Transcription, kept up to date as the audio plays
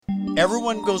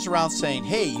Everyone goes around saying,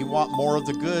 hey, you want more of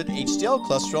the good HDL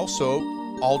cholesterol, so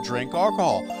I'll drink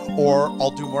alcohol or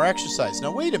I'll do more exercise.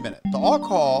 Now, wait a minute. The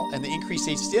alcohol and the increased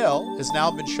HDL has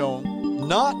now been shown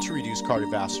not to reduce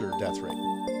cardiovascular death rate.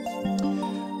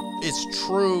 It's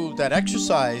true that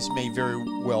exercise may very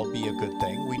well be a good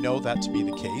thing. We know that to be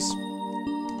the case.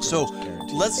 So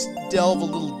let's delve a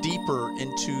little deeper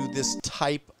into this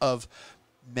type of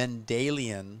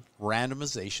Mendelian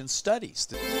randomization studies.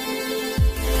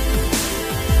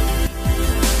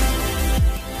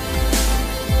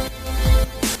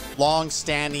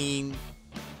 Long-standing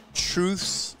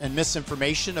truths and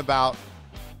misinformation about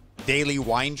daily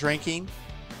wine drinking.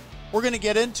 We're going to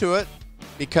get into it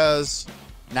because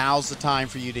now's the time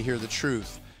for you to hear the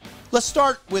truth. Let's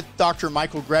start with Dr.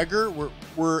 Michael Greger.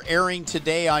 We're airing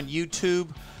today on YouTube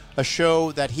a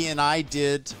show that he and I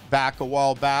did back a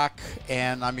while back,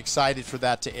 and I'm excited for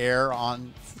that to air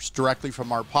on directly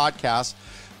from our podcast.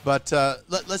 But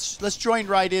let's join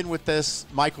right in with this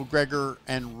Michael Greger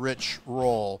and Rich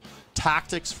Roll.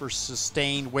 Tactics for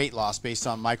Sustained Weight Loss, based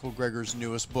on Michael Greger's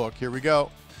newest book. Here we go.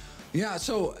 Yeah,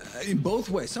 so in both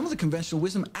ways, some of the conventional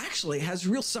wisdom actually has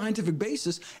real scientific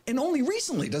basis, and only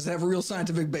recently does it have a real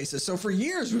scientific basis. So for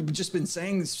years, we've just been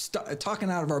saying, talking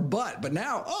out of our butt, but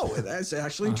now, that's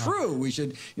actually true. We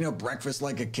should, breakfast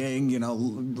like a king,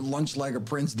 lunch like a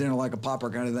prince, dinner like a pauper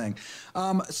kind of thing.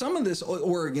 Some of this,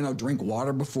 or drink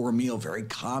water before a meal, very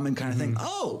common kind of thing.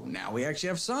 Oh, now we actually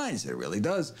have science. It really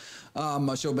does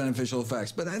show beneficial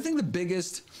effects. But I think the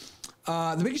biggest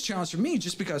challenge for me,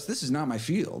 just because this is not my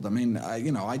field. I mean,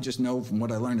 I just know from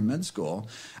what I learned in med school,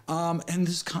 and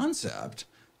this concept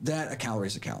that a calorie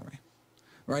is a calorie,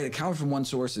 right? A calorie from one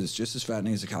source is just as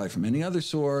fattening as a calorie from any other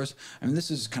source. I mean, this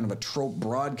is kind of a trope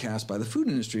broadcast by the food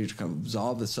industry to kind of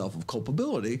absolve itself of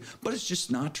culpability, but it's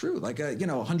just not true. Like,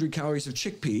 100 calories of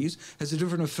chickpeas has a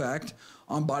different effect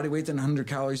on body weight than 100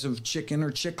 calories of chicken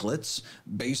or chiclets,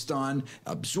 based on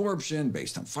absorption,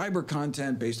 based on fiber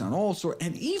content, based on all sorts.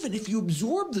 And even if you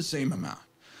absorb the same amount,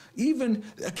 even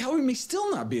a calorie may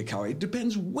still not be a calorie. It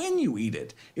depends when you eat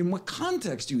it, in what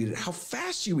context you eat it, how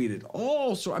fast you eat it.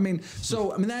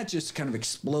 That just kind of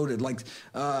exploded, like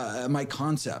my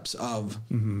concepts of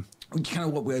kind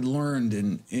of what we had learned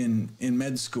in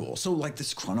med school. So like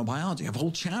this chronobiology, I have a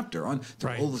whole chapter on the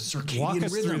whole circadian rhythm. Walk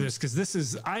us through this,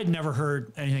 because I had never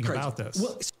heard anything about this.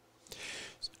 Well,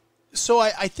 so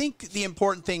I think the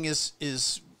important thing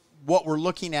is what we're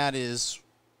looking at is,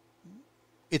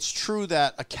 it's true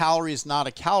that a calorie is not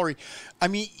a calorie. I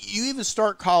mean, you even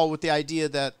start, Kyle, with the idea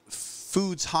that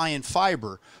food's high in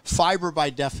fiber. Fiber,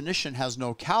 by definition, has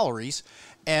no calories.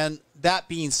 And that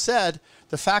being said,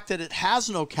 the fact that it has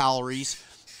no calories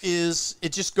is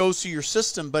it just goes through your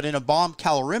system, but in a bomb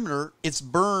calorimeter, it's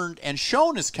burned and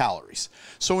shown as calories.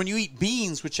 So when you eat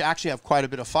beans, which actually have quite a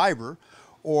bit of fiber,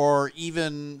 or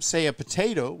even, say, a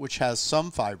potato, which has some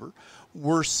fiber,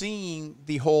 we're seeing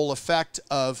the whole effect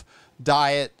of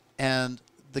diet and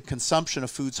the consumption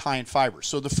of foods high in fiber.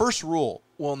 So the first rule.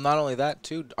 Well, not only that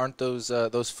too, aren't those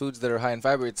foods that are high in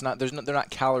fiber? They're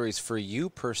not calories for you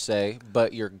per se,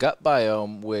 but your gut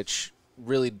biome, which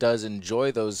really does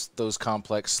enjoy those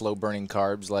complex, slow burning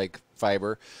carbs like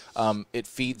fiber. It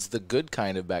feeds the good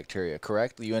kind of bacteria.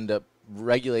 Correct? You end up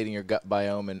regulating your gut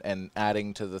biome and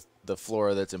adding to the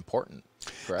flora that's important.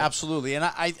 Correct? Absolutely, and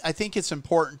I think it's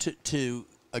important to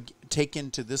take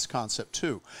into this concept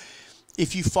too.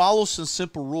 If you follow some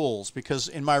simple rules, because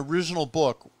in my original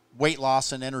book, Weight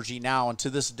Loss and Energy Now, and to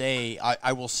this day,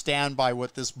 I will stand by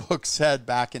what this book said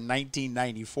back in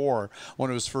 1994 when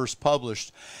it was first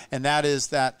published, and that is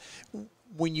that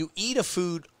when you eat a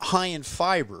food high in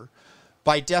fiber,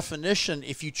 by definition,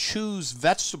 if you choose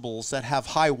vegetables that have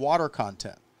high water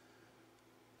content,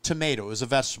 tomato is a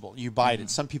vegetable. You bite it.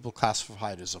 Some people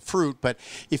classify it as a fruit, but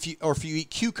if you eat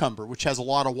cucumber, which has a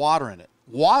lot of water in it,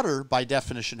 water by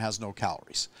definition has no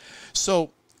calories.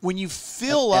 So when you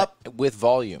fill up with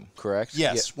volume, correct?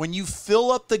 Yes. Yeah. When you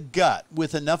fill up the gut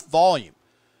with enough volume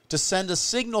to send a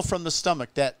signal from the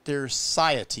stomach that there's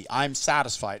satiety, I'm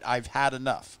satisfied, I've had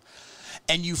enough,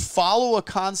 and you follow a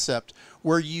concept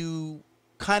where you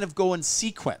kind of go in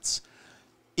sequence.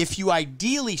 If you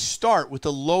ideally start with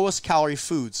the lowest calorie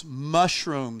foods,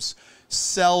 mushrooms,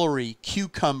 celery,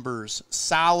 cucumbers,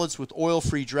 salads with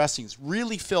oil-free dressings,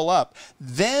 really fill up.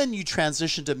 Then you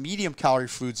transition to medium calorie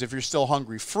foods if you're still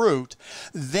hungry, fruit.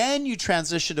 Then you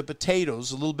transition to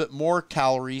potatoes, a little bit more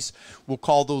calories. We'll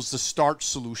call those the starch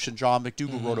solution. John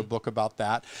McDougall wrote a book about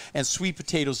that. And sweet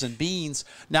potatoes and beans.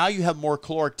 Now you have more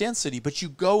caloric density, but you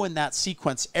go in that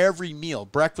sequence every meal,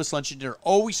 breakfast, lunch, and dinner.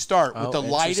 Always start with the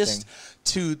lightest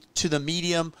to the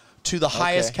medium to the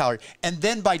highest calorie, and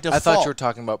then by default, I thought you were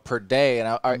talking about per day, and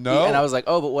I was like,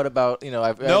 oh, but what about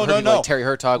I've heard like Terry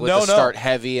Hertog with start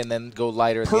heavy and then go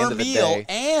lighter at the end of the day.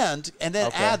 and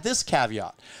then add this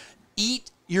caveat: eat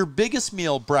your biggest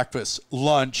meal, breakfast,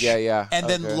 lunch, and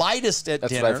then lightest at dinner.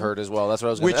 That's what I've heard as well. That's what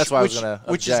I was. That's why I was going to object.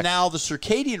 Which is now the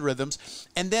circadian rhythms,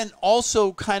 and then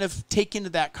also kind of take into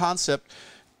that concept.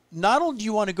 Not only do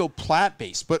you want to go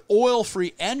plant-based, but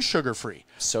oil-free and sugar-free.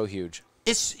 So huge.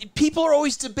 People are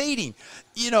always debating,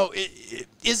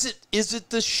 is it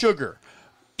the sugar?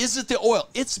 Is it the oil?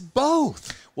 It's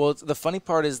both. Well, the funny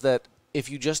part is that if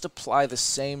you just apply the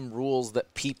same rules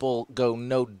that people go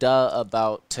no duh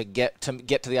about to get to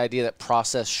the idea that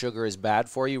processed sugar is bad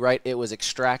for you, right? It was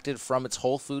extracted from its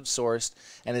whole food source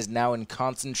and is now in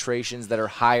concentrations that are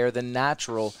higher than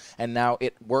natural, and now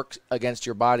it works against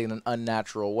your body in an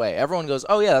unnatural way. Everyone goes,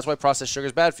 oh yeah, that's why processed sugar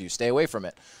is bad for you. Stay away from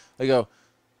it. They go,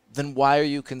 then why are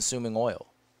you consuming oil?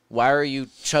 Why are you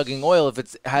chugging oil if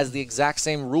it has the exact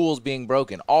same rules being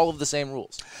broken, all of the same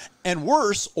rules? And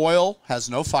worse, oil has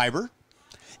no fiber.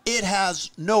 It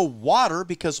has no water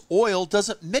because oil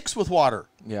doesn't mix with water.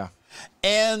 Yeah.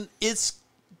 And it's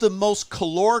the most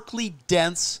calorically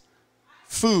dense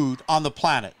food on the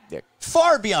planet. Yeah.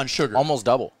 Far beyond sugar. Almost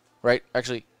double, right?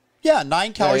 Actually. Yeah,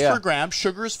 9 calories per gram.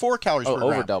 Sugar is 4 calories per gram.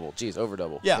 Over double. Geez, over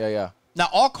double. Yeah. Now,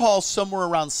 alcohol is somewhere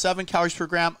around 7 calories per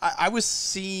gram. I was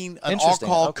seeing an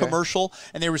alcohol commercial,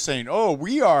 and they were saying, oh,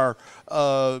 we are,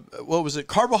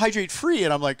 carbohydrate free.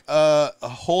 And I'm like,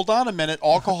 hold on a minute.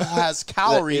 Alcohol has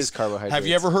calories. That is carbohydrates. Have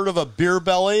you ever heard of a beer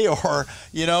belly or,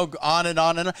 on and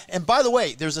on and on? And by the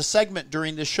way, there's a segment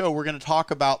during this show we're going to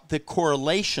talk about the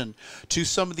correlation to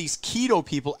some of these keto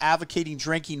people advocating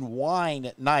drinking wine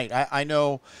at night. I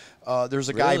know... there's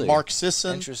a guy, Mark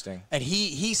Sisson. Interesting. And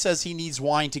he says he needs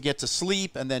wine to get to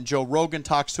sleep. And then Joe Rogan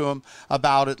talks to him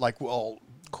about it. Like, well,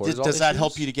 does that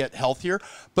help you to get healthier?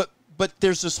 But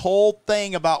there's this whole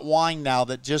thing about wine now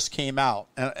that just came out.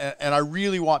 And I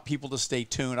really want people to stay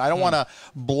tuned. I don't want to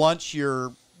blunt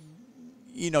your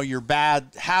bad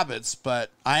habits, but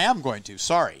I am going to.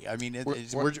 Sorry. I mean,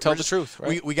 we're tell the truth,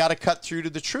 right? We got to cut through to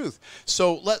the truth.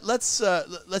 So let's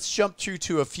jump through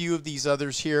to a few of these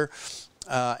others here.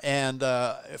 And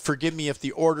forgive me if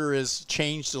the order is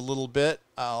changed a little bit.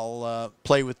 I'll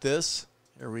play with this.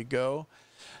 Here we go.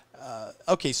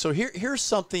 Okay, so here's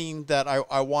something that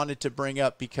I wanted to bring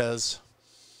up because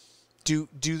do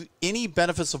any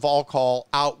benefits of alcohol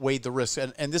outweigh the risks?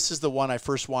 And this is the one I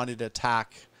first wanted to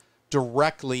attack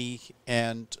directly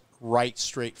and right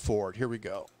straightforward. Here we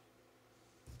go.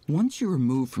 Once you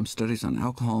remove from studies on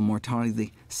alcohol and mortality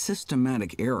the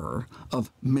systematic error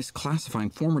of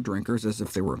misclassifying former drinkers as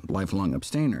if they were lifelong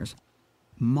abstainers,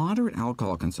 moderate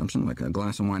alcohol consumption, like a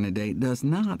glass of wine a day, does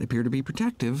not appear to be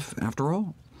protective after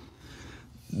all.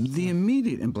 The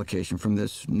immediate implication from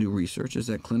this new research is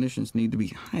that clinicians need to be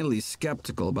highly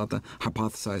skeptical about the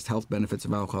hypothesized health benefits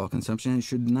of alcohol consumption and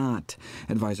should not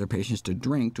advise their patients to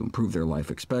drink to improve their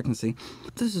life expectancy.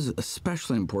 This is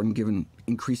especially important given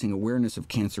increasing awareness of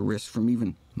cancer risks from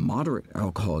even moderate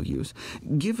alcohol use.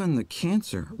 Given the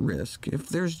cancer risk, if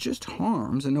there's just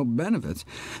harms and no benefits,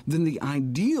 then the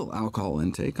ideal alcohol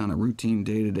intake on a routine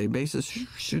day-to-day basis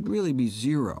should really be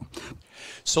zero.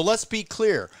 So let's be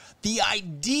clear. The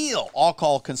ideal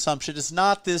alcohol consumption is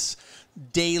not this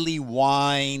daily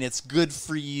wine. It's good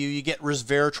for you. You get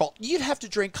resveratrol. You'd have to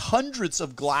drink hundreds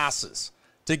of glasses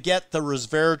to get the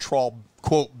resveratrol,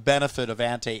 quote, benefit of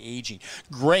anti-aging.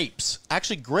 Grapes.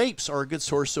 Actually, grapes are a good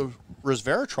source of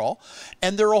resveratrol,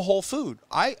 and they're a whole food.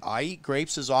 I eat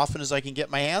grapes as often as I can get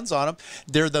my hands on them.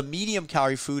 They're the medium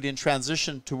calorie food in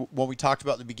transition to what we talked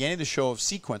about at the beginning of the show of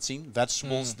sequencing,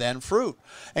 vegetables, then fruit.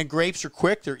 And grapes are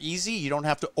quick. They're easy. You don't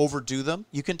have to overdo them.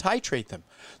 You can titrate them.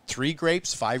 3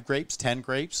 grapes, 5 grapes, 10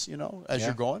 grapes, as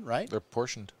you're going, right? They're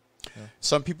portioned. Yeah.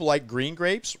 Some people like green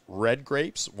grapes, red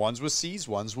grapes, ones with seeds,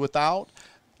 ones without.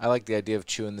 I like the idea of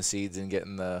chewing the seeds and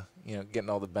getting getting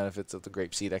all the benefits of the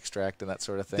grape seed extract and that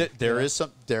sort of thing. There is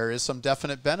some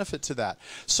definite benefit to that.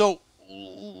 So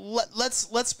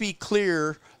let's be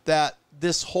clear that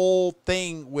this whole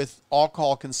thing with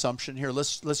alcohol consumption here,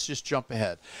 let's just jump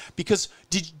ahead. Because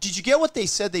did you get what they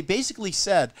said? They basically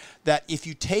said that if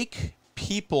you take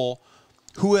people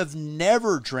who have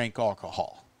never drank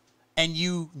alcohol and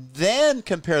you then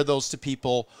compare those to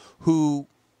people who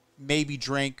maybe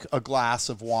drink a glass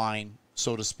of wine,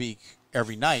 so to speak,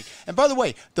 every night. And by the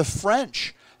way, the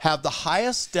French have the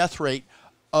highest death rate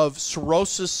of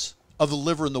cirrhosis of the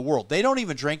liver in the world. They don't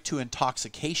even drink to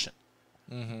intoxication.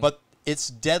 Mm-hmm. But it's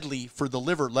deadly for the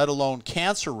liver, let alone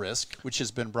cancer risk, which has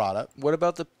been brought up. What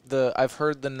about the I've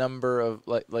heard the number of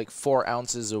like 4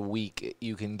 ounces a week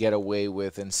you can get away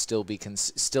with and still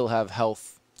still have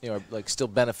health, like still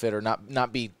benefit or not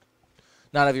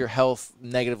have your health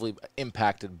negatively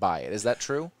impacted by it. Is that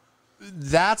true?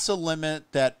 That's a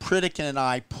limit that Pritikin and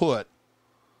I put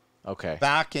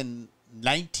back in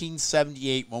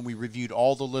 1978 when we reviewed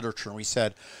all the literature, and we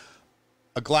said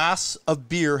a glass of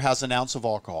beer has an ounce of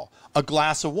alcohol. A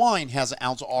glass of wine has an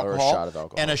ounce of alcohol. Or a shot of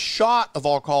alcohol. And a shot of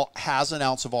alcohol has an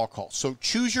ounce of alcohol. So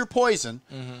choose your poison,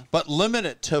 but limit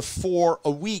it to 4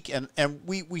 a week. And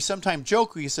we sometimes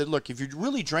joke, we said, look, if you're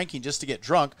really drinking just to get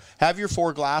drunk, have your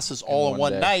 4 glasses all in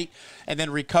one night and then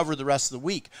recover the rest of the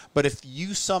week. But if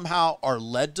you somehow are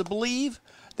led to believe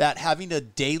that having a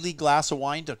daily glass of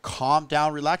wine to calm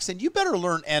down, relax, and you better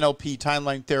learn NLP,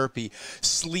 timeline therapy,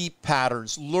 sleep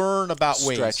patterns, learn about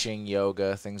stretching,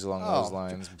 yoga, things along those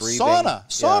lines, breathing.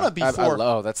 Sauna before.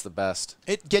 Oh, that's the best.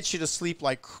 It gets you to sleep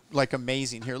like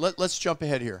amazing. Here, let's jump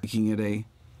ahead here. Making it a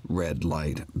red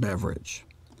light beverage.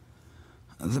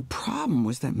 The problem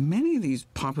was that many of these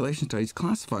population studies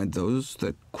classified those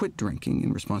that quit drinking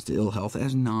in response to ill health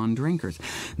as non-drinkers.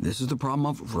 This is the problem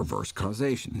of reverse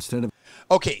causation. Instead of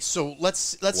Okay, so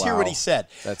let's hear what he said.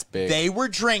 That's big. They were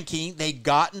drinking. They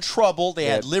got in trouble. They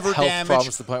had liver health damage,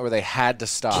 problems to the point where they had to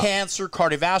stop. Cancer,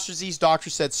 cardiovascular disease.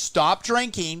 Doctors said stop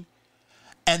drinking,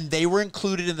 and they were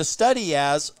included in the study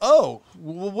as, oh,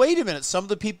 well, wait a minute. Some of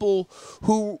the people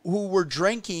who were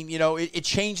drinking, it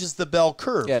changes the bell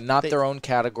curve. Yeah, not their own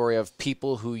category of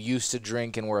people who used to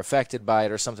drink and were affected by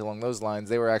it or something along those lines.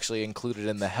 They were actually included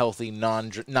in the healthy,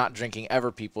 not drinking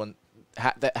ever people, and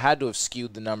that had to have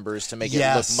skewed the numbers to make it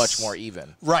look much more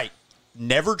even. Right.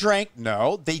 Never drank.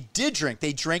 No, they did drink.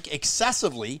 They drank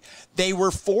excessively. They were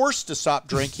forced to stop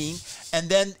drinking, and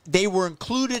then they were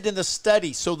included in the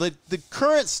study. So the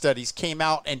current studies came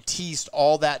out and teased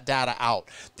all that data out.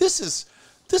 This is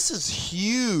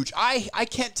huge. I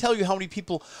can't tell you how many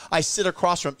people I sit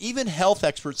across from, even health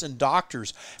experts and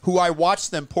doctors, who I watch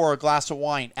them pour a glass of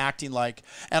wine acting like,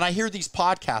 and I hear these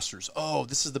podcasters, oh,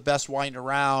 this is the best wine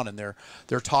around, and they're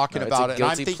talking about it. And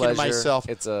I'm thinking to myself,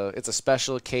 it's a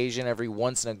special occasion every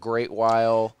once in a great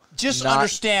while. Just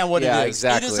understand what it is.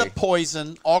 Exactly. It is a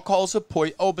poison. Alcohol is a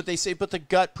poison. Oh, but they say, but the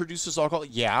gut produces alcohol.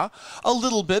 Yeah, a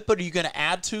little bit, but are you going to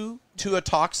add to a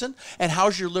toxin? And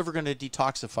how's your liver going to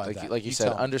detoxify that? Like you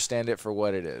said, understand it for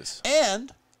what it is.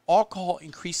 And alcohol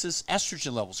increases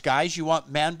estrogen levels. Guys, you want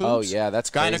man boobs? Oh, yeah, that's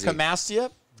crazy. Gynecomastia?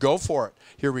 Go for it.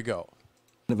 Here we go.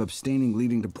 Of abstaining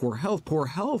leading to poor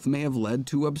health may have led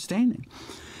to abstaining.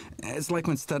 It's like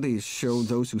when studies show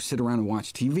those who sit around and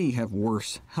watch TV have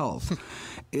worse health.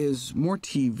 Is more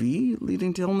TV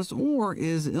leading to illness, or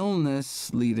is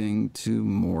illness leading to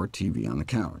more TV on the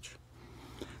couch?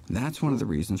 That's one of the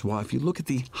reasons why, if you look at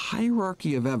the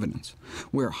hierarchy of evidence,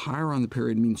 where higher on the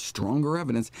period means stronger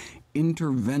evidence,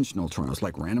 interventional trials,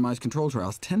 like randomized control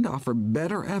trials, tend to offer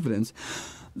better evidence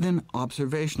than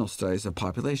observational studies of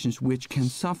populations which can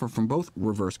suffer from both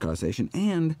reverse causation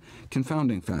and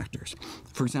confounding factors.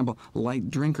 For example, light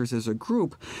drinkers as a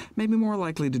group may be more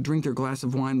likely to drink their glass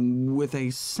of wine with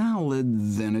a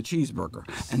salad than a cheeseburger,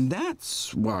 and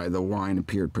that's why the wine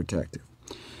appeared protective.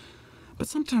 But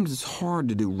sometimes it's hard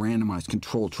to do randomized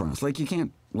control trials. Like, you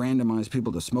can't randomize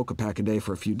people to smoke a pack a day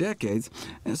for a few decades,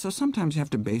 and so sometimes you have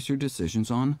to base your decisions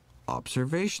on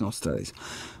observational studies.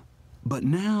 But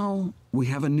now we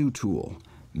have a new tool,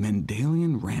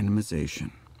 Mendelian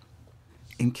randomization.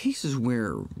 In cases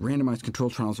where randomized control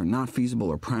trials are not feasible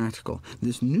or practical,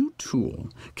 this new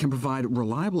tool can provide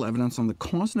reliable evidence on the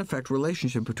cause and effect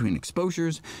relationship between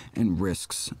exposures and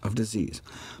risks of disease.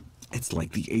 It's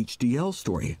like the HDL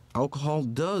story. Alcohol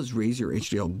does raise your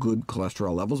HDL good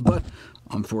cholesterol levels, but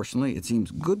unfortunately, it seems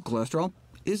good cholesterol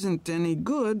isn't any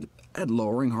good at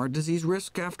lowering heart disease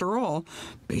risk after all,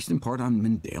 based in part on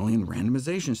Mendelian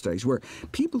randomization studies, where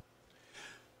people...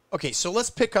 Okay, so let's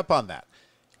pick up on that.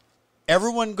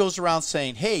 Everyone goes around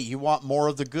saying, hey, you want more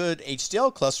of the good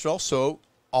HDL cholesterol, so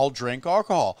I'll drink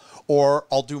alcohol, or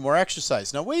I'll do more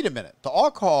exercise. Now, wait a minute. The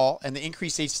alcohol and the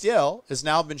increased HDL has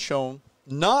now been shown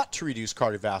not to reduce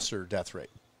cardiovascular death rate.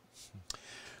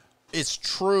 It's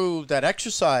true that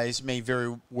exercise may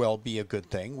very well be a good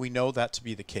thing. We know that to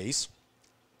be the case.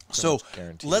 So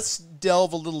let's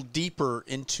delve a little deeper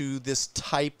into this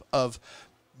type of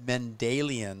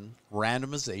Mendelian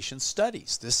randomization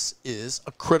studies. This is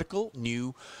a critical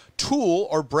new tool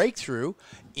or breakthrough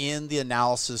in the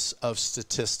analysis of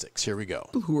statistics. Here we go.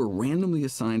 People who are randomly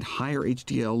assigned higher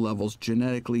HDL levels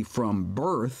genetically from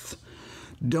birth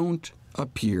don't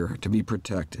appear to be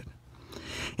protected.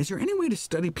 Is there any way to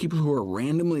study people who are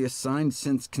randomly assigned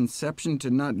since conception to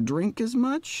not drink as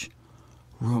much?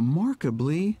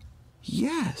 Remarkably,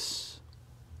 yes.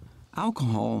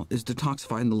 Alcohol is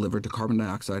detoxified in the liver to carbon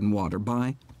dioxide and water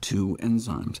by 2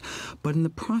 enzymes. But in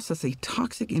the process, a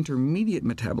toxic intermediate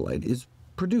metabolite is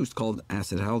produced called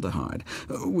acetaldehyde,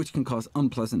 which can cause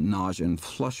unpleasant nausea and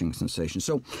flushing sensations.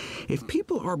 So if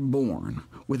people are born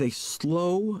with a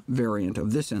slow variant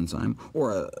of this enzyme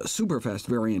or a superfast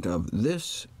variant of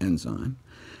this enzyme,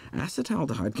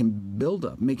 acetaldehyde can build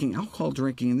up, making alcohol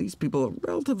drinking in these people a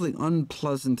relatively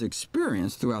unpleasant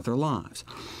experience throughout their lives.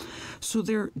 So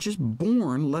they're just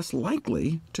born less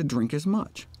likely to drink as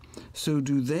much. So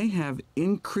do they have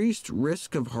increased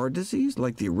risk of heart disease,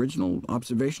 like the original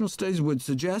observational studies would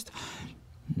suggest?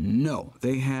 No,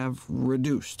 they have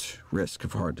reduced risk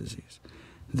of heart disease.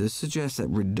 This suggests that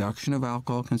reduction of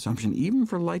alcohol consumption, even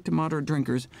for light to moderate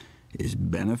drinkers, is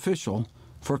beneficial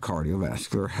for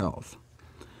cardiovascular health.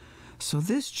 So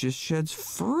this just sheds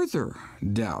further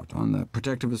doubt on the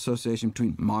protective association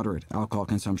between moderate alcohol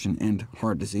consumption and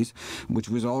heart disease, which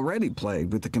was already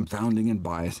plagued with the confounding and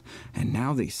bias, and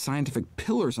now the scientific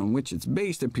pillars on which it's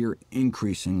based appear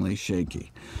increasingly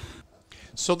shaky.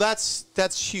 So that's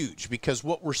huge, because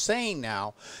what we're saying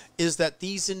now is that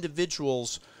these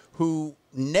individuals who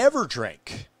never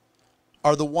drink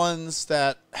are the ones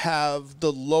that have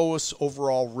the lowest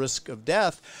overall risk of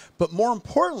death. But more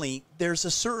importantly, there's a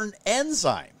certain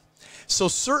enzyme. So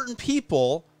certain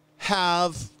people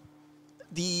have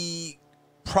the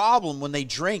problem when they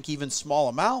drink even small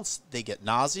amounts. They get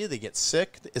nausea, they get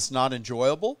sick, it's not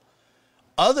enjoyable.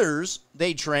 Others,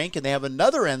 they drink and they have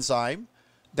another enzyme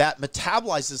that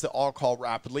metabolizes the alcohol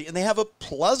rapidly, and they have a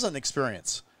pleasant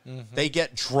experience. Mm-hmm. They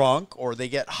get drunk or they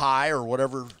get high or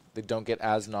whatever. They don't get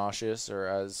as nauseous or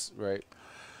as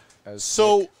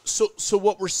so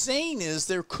what we're saying is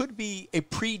there could be a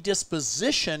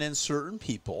predisposition in certain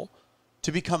people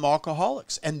to become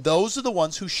alcoholics, and those are the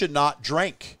ones who should not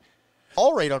drink.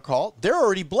 Tolerate alcohol, they're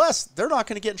already blessed. They're not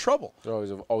going to get in trouble. They're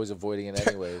always avoiding it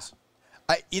anyways.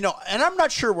 And I'm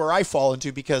not sure where I fall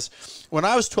into, because when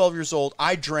I was 12 years old,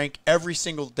 I drank every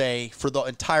single day for the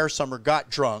entire summer, got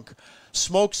drunk,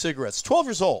 smoked cigarettes. 12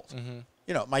 years old. Mm-hmm.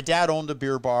 My dad owned a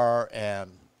beer bar,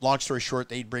 and long story short,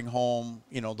 they'd bring home,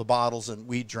 the bottles, and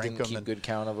we'd drink them. Keep good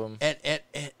count of them.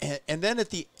 And then at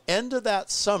the end of that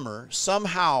summer,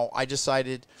 somehow I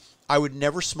decided I would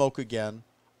never smoke again.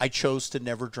 I chose to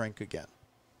never drink again.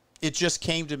 It just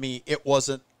came to me, it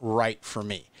wasn't right for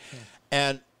me.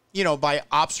 And, by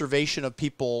observation of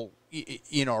people,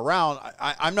 around,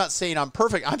 I'm not saying I'm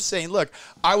perfect. I'm saying, look,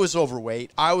 I was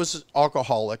overweight. I was an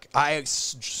alcoholic. I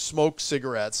smoked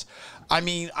cigarettes.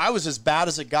 I was as bad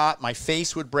as it got. My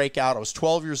face would break out. I was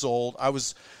 12 years old. I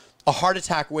was a heart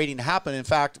attack waiting to happen. In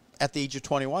fact, at the age of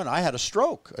 21, I had a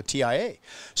stroke, a TIA.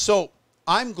 So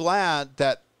I'm glad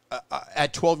that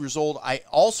at 12 years old, I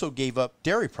also gave up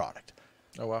dairy product.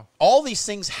 Oh, wow. All these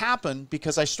things happened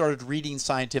because I started reading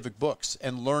scientific books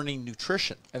and learning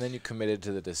nutrition. And then you committed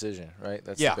to the decision, right?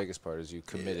 That's the biggest part, is you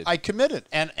committed. I committed,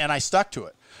 and I stuck to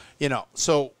it.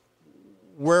 So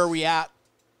where are we at?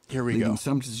 Here we go.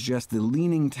 Some to suggest the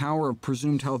leaning tower of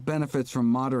presumed health benefits from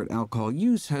moderate alcohol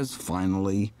use has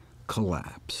finally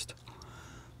collapsed.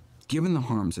 Given the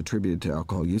harms attributed to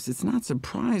alcohol use, it's not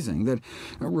surprising that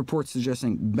reports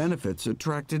suggesting benefits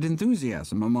attracted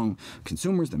enthusiasm among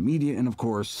consumers, the media, and of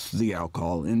course, the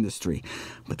alcohol industry.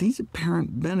 But these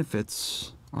apparent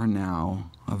benefits are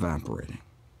now evaporating.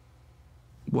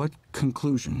 What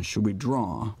conclusions should we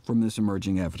draw from this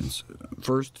emerging evidence?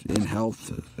 First, in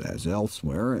health, as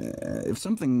elsewhere, if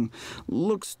something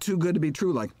looks too good to be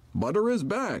true, like butter is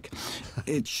back,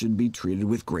 it should be treated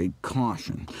with great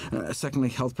caution. Secondly,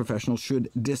 health professionals should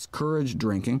discourage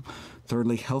drinking.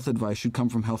 Thirdly, health advice should come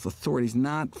from health authorities,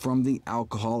 not from the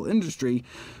alcohol industry,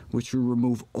 which should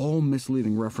remove all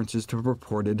misleading references to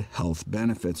purported health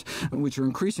benefits, which are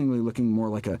increasingly looking more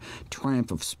like a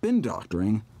triumph of spin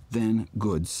doctoring than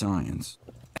good science.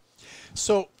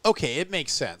 So, okay, it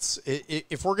makes sense.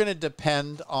 If we're going to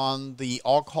depend on the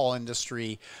alcohol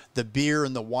industry, the beer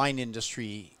and the wine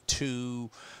industry to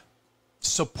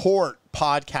support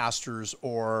podcasters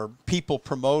or people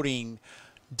promoting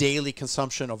daily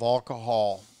consumption of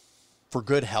alcohol for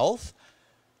good health,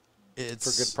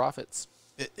 it's for good profits.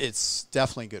 It's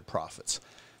definitely good profits.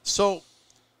 So,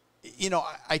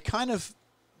 I kind of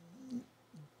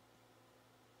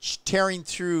tearing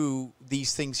through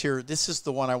these things here, this is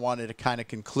the one I wanted to kind of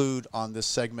conclude on this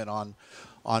segment on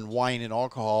wine and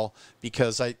alcohol,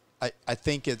 because I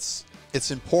think it's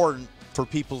important for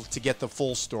people to get the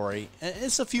full story. And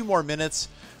it's a few more minutes,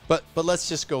 but let's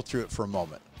just go through it for a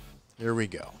moment. Here we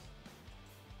go.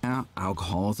 Yeah,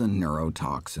 alcohol is a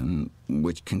neurotoxin,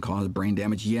 which can cause brain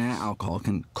damage. Yeah, alcohol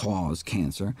can cause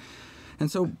cancer. And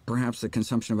so perhaps the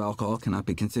consumption of alcohol cannot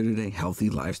be considered a healthy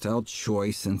lifestyle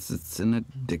choice since it's an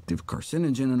addictive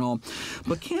carcinogen and all.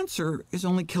 But cancer is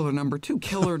only killer number 2.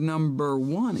 Killer number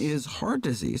 1 is heart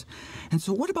disease. And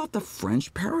so what about the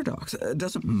French paradox?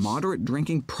 Doesn't moderate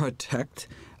drinking protect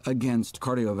against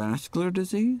cardiovascular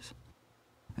disease?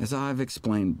 As I've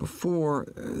explained before,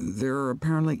 there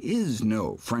apparently is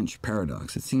no French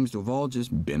paradox. It seems to have all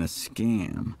just been a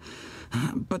scam.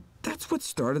 But that's what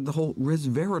started the whole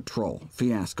resveratrol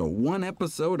fiasco. One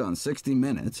episode on 60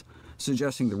 Minutes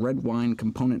suggesting the red wine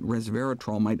component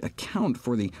resveratrol might account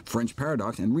for the French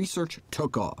paradox, and research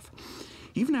took off.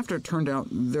 Even after it turned out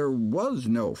there was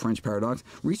no French paradox,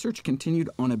 research continued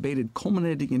unabated,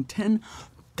 culminating in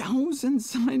 10,000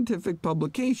 scientific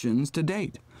publications to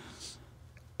date.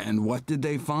 And what did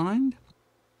they find?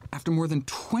 After more than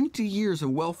 20 years of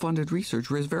well-funded research,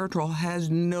 resveratrol has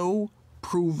no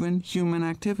proven human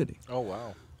activity. Oh,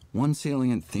 wow. One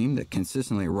salient theme that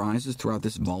consistently arises throughout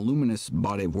this voluminous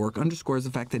body of work underscores the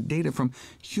fact that data from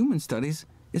human studies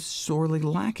is sorely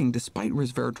lacking despite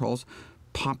resveratrol's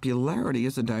popularity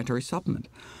as a dietary supplement.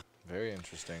 Very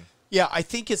interesting. Yeah, I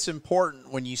think it's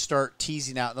important when you start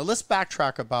teasing out. Now, let's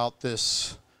backtrack about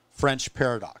this French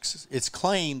paradox. It's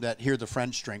claimed that here the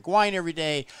French drink wine every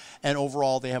day, and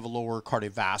overall they have a lower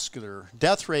cardiovascular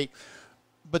death rate.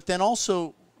 But then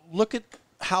also look at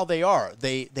how they are.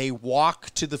 They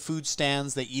walk to the food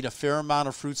stands. They eat a fair amount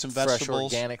of fruits and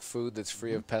vegetables. Fresh organic food that's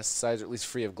free of pesticides, or at least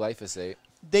free of glyphosate.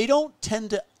 They don't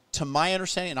tend to my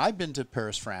understanding, and I've been to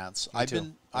Paris, France. I've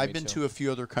been to a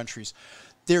few other countries.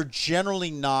 They're generally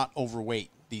not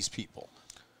overweight, these people.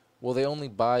 Well, they only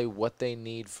buy what they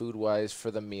need food-wise for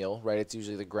the meal, right? It's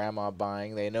usually the grandma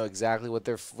buying. They know exactly what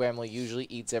their family usually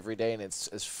eats every day, and it's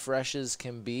as fresh as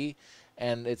can be,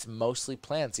 and it's mostly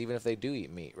plants, even if they do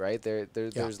eat meat, right?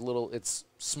 There's it's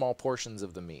small portions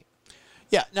of the meat.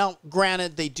 Yeah. Now,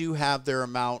 granted, they do have their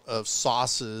amount of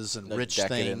sauces and rich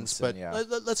things, but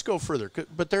let's go further.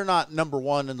 But they're not number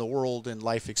one in the world in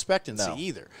life expectancy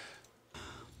either.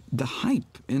 The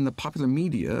hype in the popular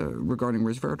media regarding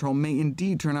resveratrol may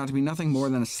indeed turn out to be nothing more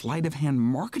than a sleight-of-hand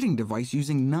marketing device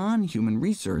using non-human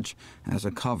research as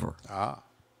a cover.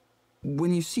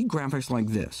 When you see graphics like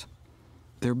this,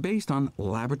 they're based on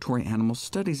laboratory animal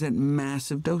studies at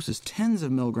massive doses, tens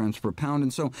of milligrams per pound,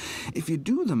 and so if you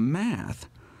do the math,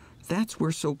 that's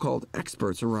where so-called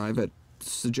experts arrive at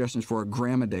suggestions for a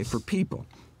gram a day for people.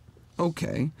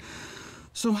 Okay.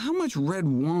 So how much red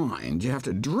wine do you have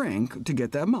to drink to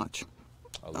get that much?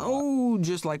 Oh,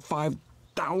 just like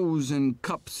 5,000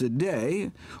 cups a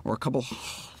day, or a couple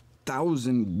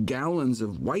thousand gallons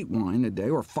of white wine a day,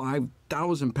 or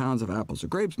 5,000 pounds of apples or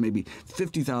grapes, maybe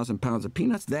 50,000 pounds of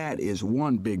peanuts. That is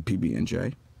one big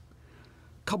PB&J.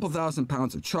 Couple thousand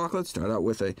pounds of chocolate. Start out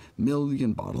with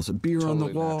 1,000,000 bottles of beer on the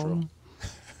wall. Natural.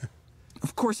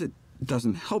 Of course, it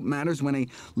doesn't help matters when a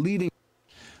leading...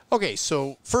 Okay,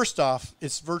 so first off,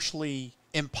 it's virtually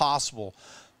impossible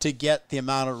to get the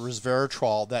amount of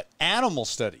resveratrol that animal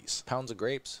studies. Pounds of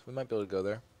grapes. We might be able to go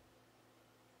there.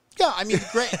 Yeah, I mean,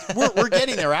 great. We're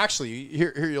getting there, actually.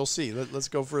 Here you'll see. Let's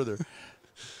go further.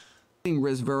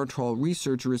 Resveratrol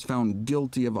researcher is found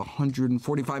guilty of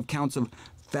 145 counts of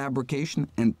fabrication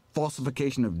and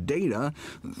falsification of data,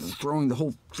 throwing the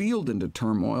whole field into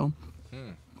turmoil.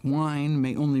 Wine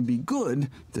may only be good,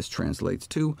 this translates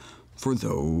to, for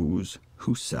those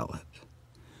who sell it.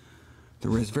 The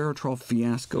resveratrol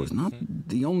fiasco is not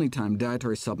the only time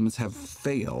dietary supplements have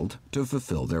failed to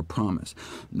fulfill their promise.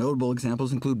 Notable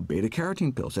examples include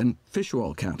beta-carotene pills and fish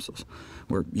oil capsules,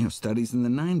 where studies in the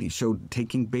 90s showed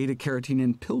taking beta-carotene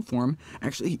in pill form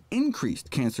actually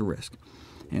increased cancer risk.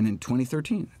 And in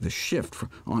 2013, the shift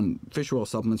on fish oil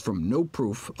supplements from no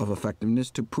proof of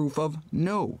effectiveness to proof of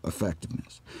no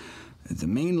effectiveness. The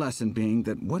main lesson being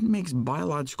that what makes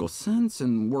biological sense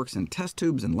and works in test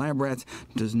tubes and lab rats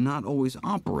does not always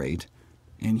operate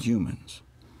in humans.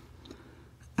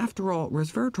 After all,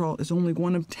 resveratrol is only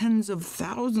one of tens of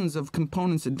thousands of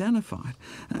components identified.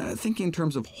 Thinking in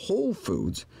terms of whole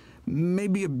foods may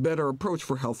be a better approach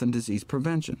for health and disease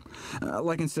prevention.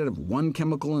 Like instead of one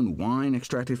chemical in wine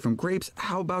extracted from grapes,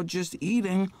 how about just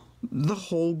eating the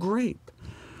whole grape?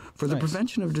 For the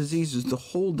prevention of diseases, the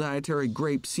whole dietary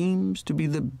grape seems to be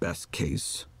the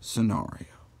best-case scenario.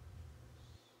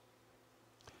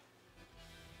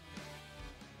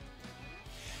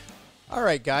 All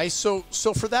right, guys. So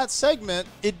for that segment,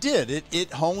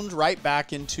 it honed right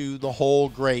back into the whole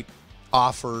grape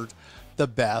offered the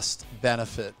best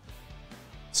benefit.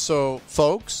 So,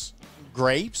 folks,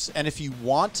 grapes, and if you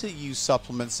want to use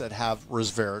supplements that have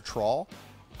resveratrol,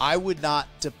 I would not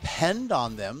depend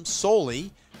on them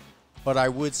solely, but I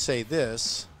would say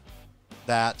this,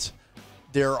 that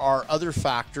there are other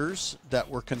factors that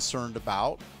we're concerned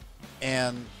about,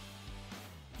 and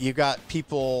you got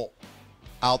people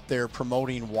out there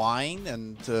promoting wine,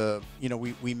 and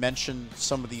we mentioned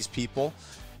some of these people.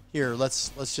 Here,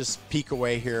 let's just peek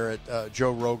away here at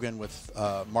Joe Rogan with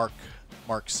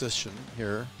Mark Sisson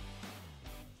here.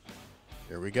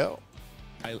 Here we go.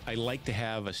 I like to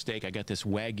have a steak. I got this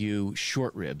Wagyu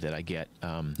short rib that I get.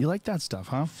 You like that stuff,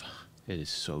 huh? It is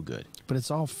so good. But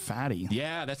it's all fatty.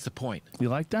 Yeah, that's the point. You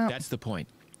like that? That's the point.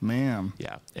 Man.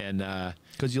 Yeah, and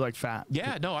because you like fat.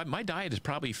 Yeah, no, my diet is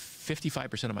probably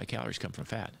 55% of my calories come from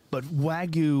fat. But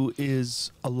Wagyu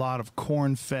is a lot of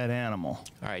corn-fed animal.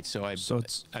 All right, so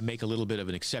I make a little bit of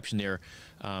an exception there.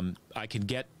 I can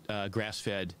get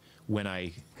grass-fed when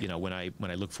I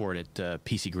look for it at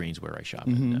PC Greens, where I shop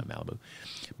in Malibu,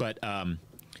 but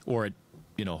or at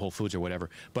Whole Foods or whatever.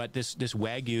 But this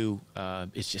Wagyu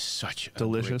is just such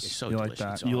delicious. It's so you delicious.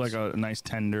 Like that? You like a nice,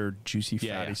 tender, juicy,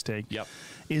 fatty steak. Yep.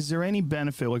 Is there any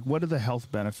benefit? Like, what are the health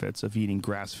benefits of eating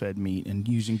grass-fed meat and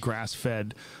using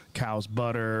grass-fed cow's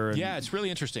butter? Yeah, it's really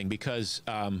interesting because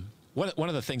one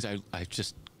of the things I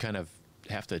just kind of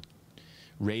have to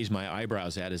raise my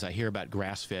eyebrows at is I hear about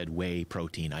grass-fed whey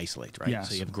protein isolate, right? Yes.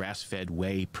 So you have grass-fed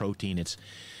whey protein. It's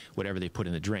whatever they put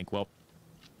in the drink. Well,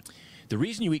 the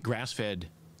reason you eat grass-fed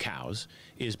cows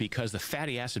is because the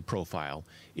fatty acid profile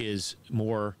is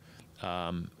more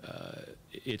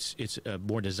it's a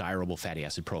more desirable fatty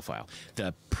acid profile.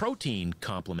 The protein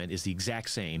complement is the exact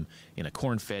same in a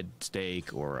corn-fed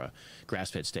steak or a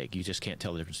grass-fed steak. You just can't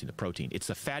tell the difference in the protein. It's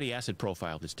the fatty acid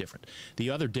profile that's different. The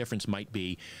other difference might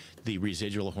be the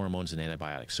residual hormones and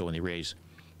antibiotics. So when they raise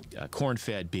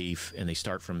corn-fed beef and they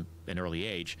start from an early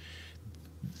age,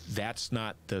 that's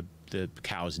not the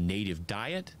cow's native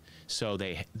diet. So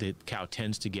the cow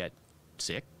tends to get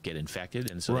sick, get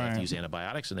infected, and so they have to use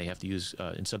antibiotics, and they have to use,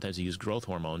 and sometimes they use growth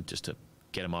hormone just to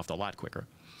get them off the lot quicker.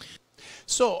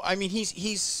 So, I mean,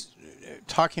 he's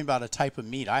talking about a type of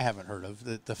meat I haven't heard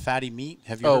of, the fatty meat.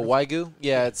 Have you? Oh, Wagyu?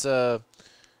 Yeah, it's a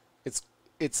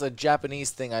Japanese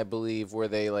thing, I believe, where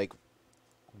they like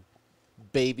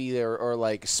baby or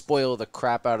like spoil the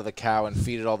crap out of the cow and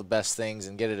feed it all the best things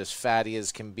and get it as fatty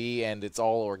as can be, and it's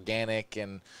all organic,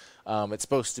 and it's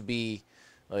supposed to be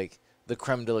like the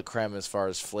creme de la creme as far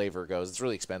as flavor goes. It's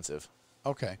really expensive.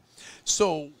 Okay.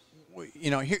 So,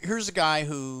 here's a guy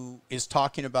who is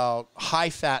talking about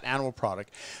high-fat animal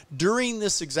product. During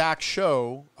this exact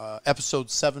show, episode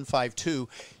 752,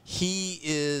 he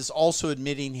is also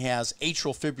admitting he has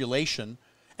atrial fibrillation,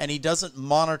 and he doesn't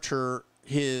monitor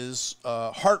his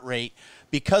heart rate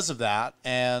because of that.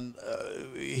 And,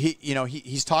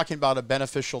 he's talking about a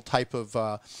beneficial type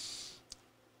of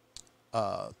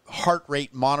heart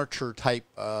rate monitor type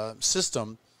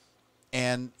system,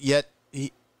 and yet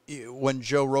when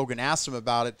Joe Rogan asked him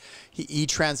about it, he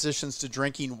transitions to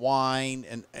drinking wine,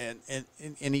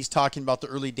 and he's talking about the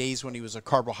early days when he was a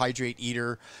carbohydrate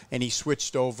eater, and he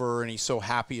switched over, and he's so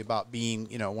happy about being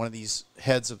one of these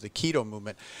heads of the keto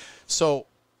movement. So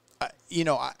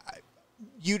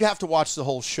you'd have to watch the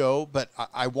whole show, but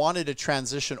I wanted to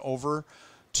transition over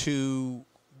to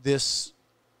this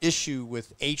issue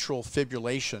with atrial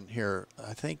fibrillation here.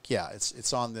 I think,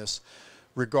 it's on this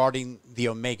regarding the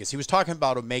omegas. He was talking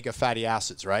about omega fatty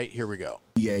acids, right? Here we go.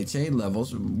 DHA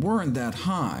levels weren't that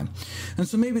high. And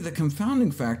so maybe the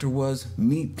confounding factor was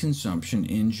meat consumption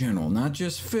in general, not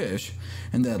just fish,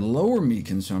 and that lower meat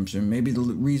consumption may be the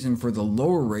reason for the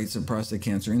lower rates of prostate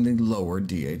cancer in the lower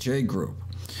DHA group,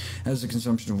 as the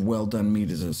consumption of well-done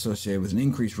meat is associated with an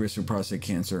increased risk of prostate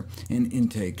cancer, and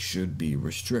intake should be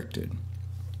restricted.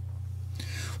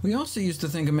 We also used to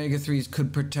think omega-3s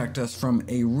could protect us from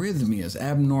arrhythmias,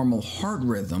 abnormal heart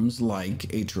rhythms like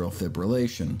atrial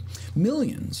fibrillation.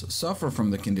 Millions suffer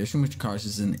from the condition, which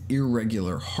causes an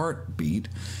irregular heartbeat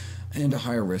and a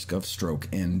higher risk of stroke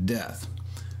and death.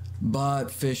 But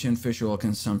fish and fish oil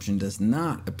consumption does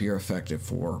not appear effective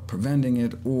for preventing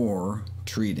it or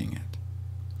treating it.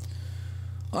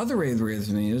 Other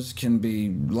arrhythmias can be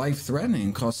life-threatening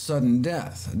and cause sudden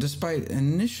death. Despite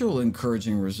initial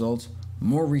encouraging results,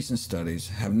 more recent studies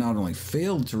have not only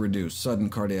failed to reduce sudden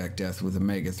cardiac death with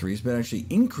omega-3s, but actually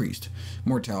increased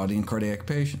mortality in cardiac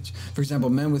patients. For example,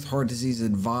 men with heart disease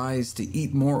advised to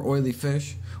eat more oily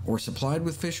fish or supplied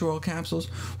with fish oil capsules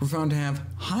were found to have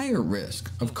higher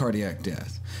risk of cardiac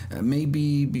death,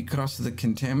 maybe because of the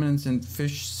contaminants in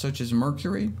fish such as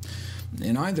mercury.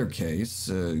 In either case,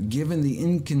 given the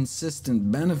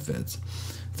inconsistent benefits,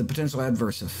 The potential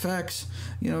adverse effects,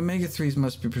 omega-3s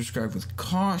must be prescribed with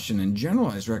caution, and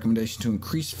generalized recommendation to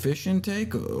increase fish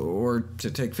intake or to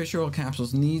take fish oil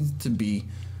capsules needs to be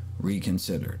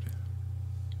reconsidered.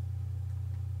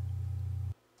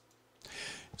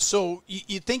 So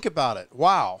you think about it.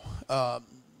 Wow.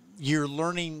 You're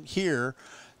learning here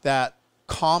that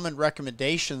common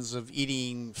recommendations of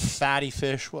eating fatty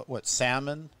fish, what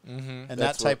salmon, and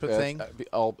That's that type of thing.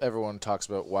 Everyone talks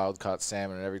about wild-caught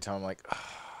salmon, and every time I'm like,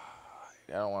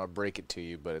 I don't want to break it to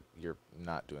you, but you're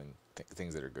not doing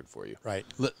things that are good for you. Right.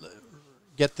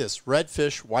 Get this: red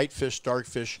fish, white fish, dark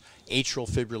fish, atrial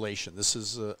fibrillation. This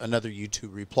is another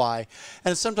YouTube reply,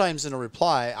 and sometimes in a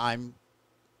reply I'm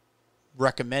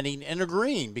recommending and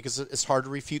agreeing because it's hard to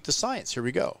refute the science. Here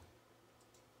we go.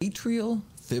 Atrial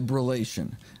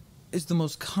fibrillation is the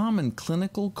most common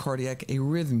clinical cardiac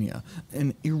arrhythmia,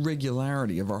 an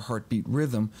irregularity of our heartbeat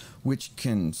rhythm, which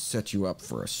can set you up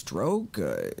for a stroke,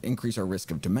 increase our risk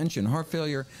of dementia and heart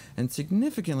failure, and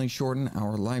significantly shorten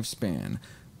our lifespan.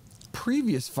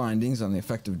 Previous findings on the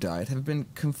effect of diet have been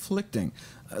conflicting.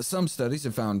 Some studies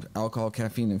have found alcohol,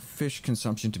 caffeine, and fish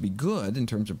consumption to be good in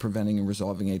terms of preventing and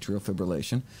resolving atrial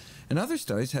fibrillation, and other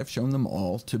studies have shown them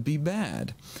all to be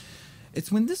bad. It's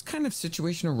when this kind of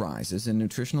situation arises in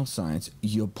nutritional science,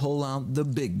 you pull out the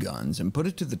big guns and put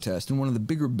it to the test in one of the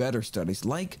bigger, better studies,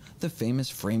 like the famous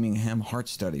Framingham Heart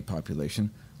Study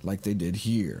population, like they did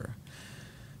here.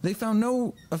 They found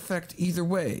no effect either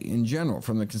way in general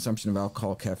from the consumption of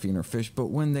alcohol, caffeine, or fish, but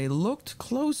when they looked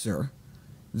closer,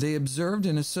 they observed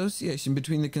an association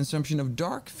between the consumption of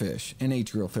dark fish and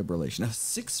atrial fibrillation, a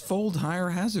 6-fold higher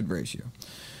hazard ratio.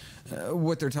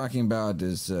 What they're talking about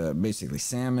is basically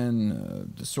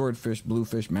salmon, the swordfish,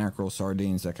 bluefish, mackerel,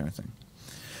 sardines, that kind of thing.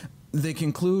 They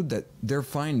conclude that their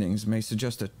findings may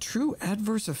suggest a true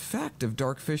adverse effect of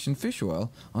dark fish and fish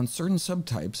oil on certain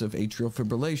subtypes of atrial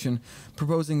fibrillation,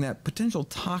 proposing that potential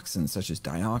toxins such as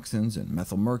dioxins and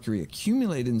methylmercury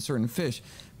accumulated in certain fish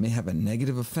may have a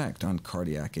negative effect on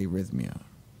cardiac arrhythmia.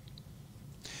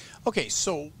 Okay,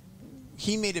 so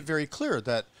he made it very clear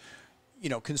that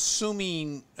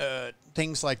consuming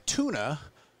things like tuna.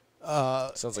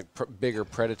 Sounds like bigger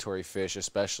predatory fish,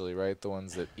 especially, right? The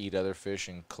ones that eat other fish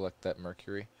and collect that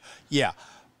mercury. Yeah.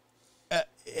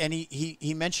 And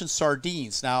he mentioned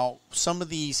sardines. Now, some of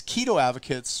these keto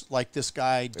advocates, like this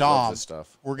guy, Dom,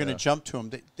 we're going to jump to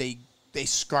him. They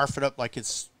scarf it up like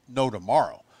it's no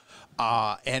tomorrow.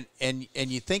 And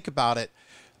you think about it,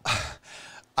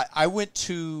 I went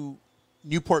to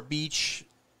Newport Beach,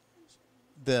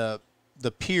 the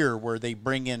pier where they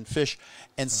bring in fish,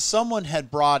 and someone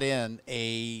had brought in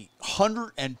a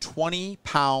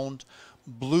 120-pound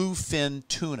bluefin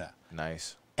tuna.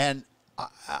 Nice. And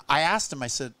I asked him, I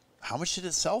said, how much did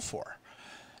it sell for?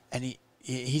 And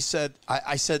he said,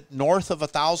 I said, north of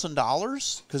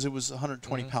 $1,000 because it was a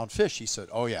 120-pound fish. He said,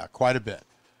 oh yeah, quite a bit.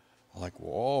 I'm like,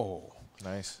 whoa.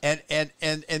 Nice. And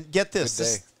get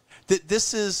this.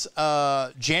 This is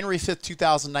January 5th,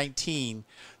 2019.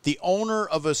 The owner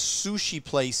of a sushi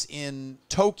place in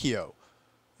Tokyo,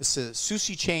 this is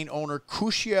sushi chain owner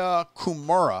Kushiya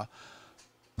Kumura,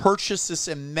 purchased this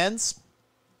immense,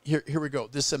 here we go,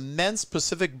 this immense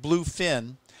Pacific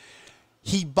bluefin.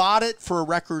 He bought it for a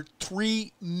record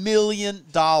 $3 million.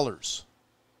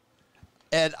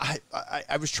 And I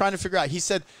was trying to figure out, he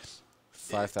said,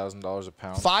 $5,000 a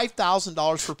pound.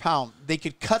 $5,000 per pound. They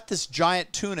could cut this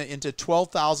giant tuna into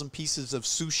 12,000 pieces of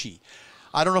sushi.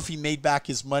 I don't know if he made back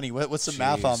his money. What's the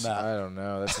math on that? I don't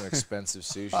know. That's an expensive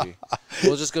sushi.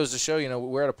 Well, it just goes to show,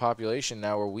 we're at a population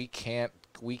now where we can't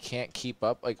keep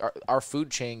up. Like our food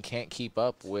chain can't keep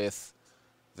up with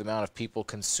the amount of people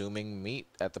consuming meat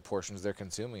at the portions they're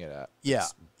consuming it at. Yeah,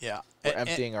 We're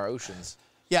emptying our oceans.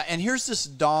 Yeah, and here's this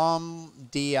Dom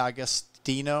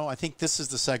D'Agostino. I think this is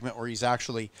the segment where he's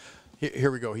actually,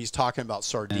 here we go. He's talking about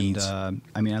sardines. And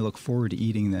I look forward to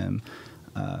eating them.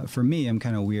 For me, I'm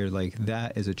kind of weird. Like,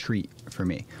 that is a treat for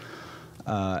me.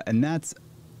 And that's,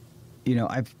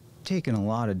 I've taken a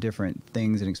lot of different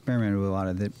things and experimented with a lot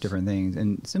of different things.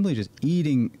 And simply just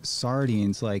eating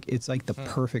sardines, it's like the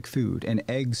perfect food. And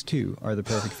eggs, too, are the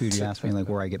perfect food. You ask me,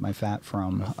 where I get my fat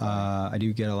from. I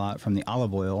do get a lot from the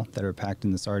olive oil that are packed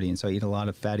in the sardines. So I eat a lot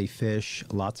of fatty fish,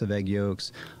 lots of egg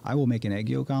yolks. I will make an egg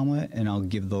yolk omelet, and I'll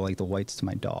give the whites to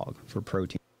my dog for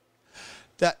protein.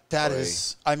 That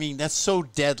is, that's so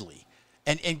deadly.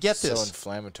 And get this. So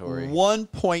inflammatory.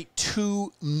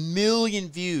 1.2 million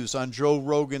views on Joe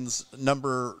Rogan's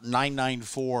number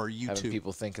 994 YouTube. Having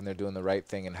people thinking they're doing the right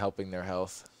thing and helping their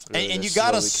health. And you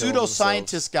got a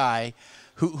pseudoscientist guy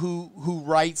who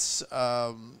writes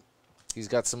He's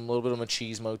got some little bit of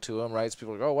machismo to him, right? So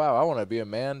people are like, oh wow, I want to be a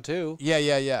man too.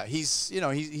 Yeah. He's he's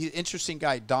an interesting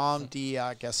guy, Dom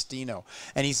D'Agostino,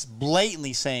 and he's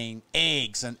blatantly saying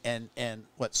eggs and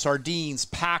what, sardines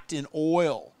packed in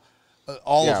oil.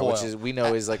 Olive oil, which is we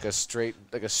know is like a straight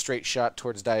shot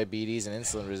towards diabetes and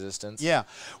insulin resistance. Yeah,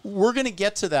 we're going to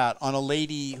get to that on a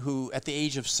lady who, at the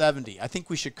age of 70, I think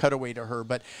we should cut away to her.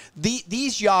 But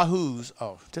these yahoos,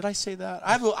 oh, did I say that?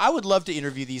 I would love to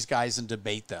interview these guys and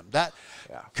debate them.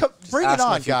 Bring it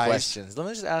on, guys. Questions. Let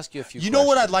me just ask you a few. You know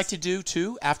what I'd like to do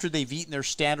too, after they've eaten their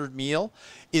standard meal,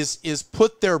 is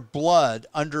put their blood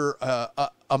under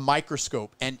a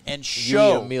microscope and show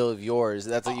you eat a meal of yours.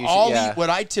 That's what you should. I'll eat what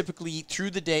I typically eat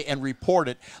through the day and report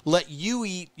it. Let you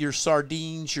eat your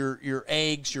sardines, your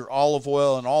eggs, your olive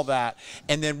oil, and all that,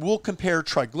 and then we'll compare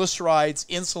triglycerides,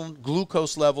 insulin,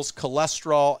 glucose levels,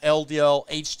 cholesterol, LDL,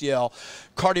 HDL,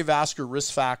 cardiovascular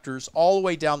risk factors, all the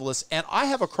way down the list. And I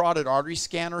have a carotid artery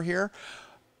scanner here.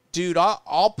 Dude,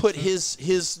 I'll put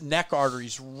his neck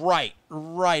arteries right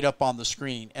up on the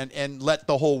screen and let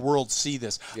the whole world see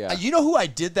this. Yeah. You know who I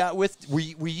did that with? Were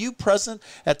you present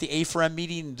at the A4M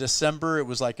meeting in December? It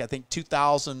was like, I think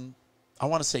 2000, I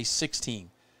want to say 16.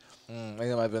 I think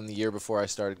that might have been the year before I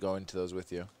started going to those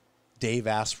with you. Dave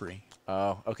Asprey.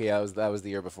 Oh, okay, yeah, that was the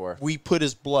year before. We put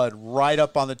his blood right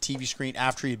up on the TV screen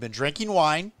after he'd been drinking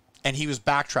wine, and he was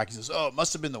backtracking. He says, oh, it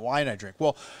must have been the wine I drank.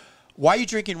 Well, why are you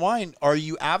drinking wine? Are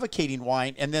you advocating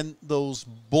wine? And then those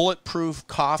bulletproof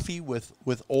coffee with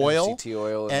oil, MCT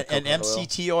oil and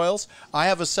MCT oils. I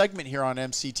have a segment here on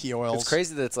MCT oils. It's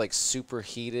crazy that it's like super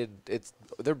heated.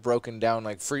 They're broken down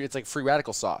like free. It's like free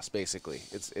radical sauce, basically.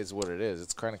 It's what it is.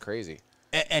 It's kind of crazy.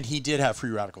 And he did have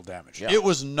free radical damage. Yeah. It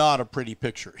was not a pretty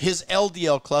picture. His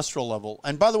LDL cholesterol level,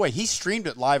 and by the way, he streamed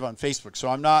it live on Facebook, so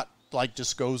I'm not like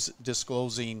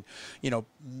disclosing,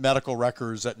 medical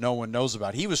records that no one knows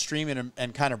about. He was streaming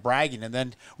and kind of bragging, and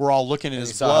then we're all looking at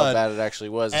his saw blood. How bad it actually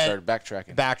was and started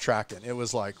backtracking. It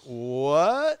was like,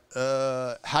 what?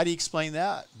 How do you explain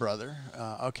that, brother?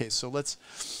 Okay, so let's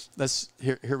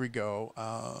here we go.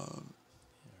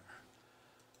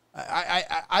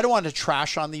 I don't want to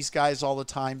trash on these guys all the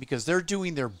time because they're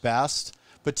doing their best.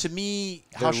 But to me,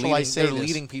 how shall I say this? They're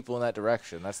leading people in that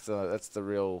direction. That's the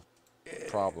real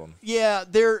problem. Yeah,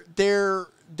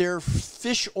 they're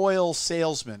fish oil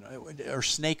salesmen or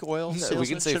snake oil salesmen. We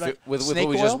can say with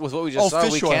what we just saw,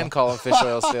 we can call them fish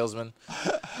oil salesmen.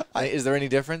 Is there any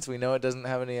difference? We know it doesn't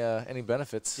have any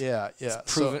benefits. Yeah. It's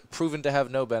proven to have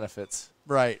no benefits.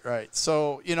 Right.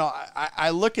 So I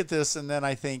look at this and then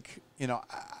I think,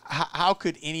 how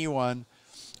could anyone?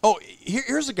 Oh,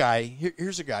 here's a guy.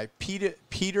 Here's a guy,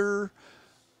 Peter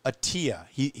Attia.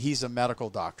 He's a medical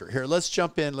doctor. Here, let's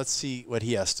jump in. Let's see what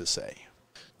he has to say.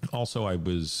 Also, I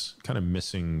was kind of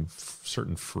missing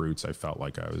certain fruits. I felt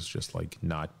like I was just like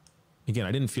not. Again,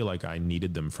 I didn't feel like I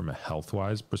needed them from a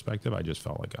health-wise perspective. I just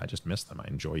felt like I just missed them. I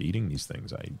enjoy eating these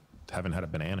things. I haven't had a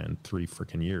banana in 3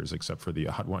 freaking years, except for the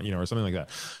hot one, or something like that.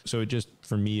 So it just,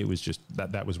 for me, it was just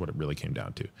that was what it really came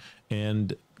down to.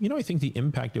 And, I think the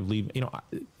impact of leaving,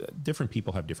 different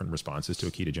people have different responses to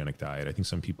a ketogenic diet. I think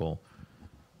some people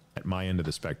at my end of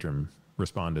the spectrum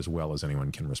respond as well as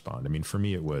anyone can respond. I mean, for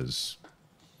me, it was,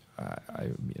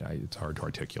 it's hard to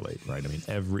articulate, right? I mean,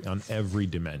 on every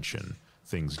dimension,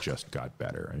 things just got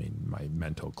better. I mean, my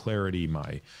mental clarity,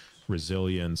 my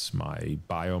resilience, my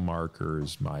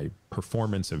biomarkers, my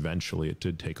performance. Eventually, it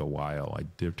did take a while. I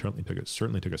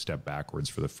certainly took a step backwards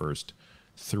for the first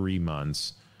 3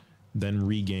 months, then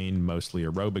regained mostly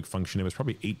aerobic function. It was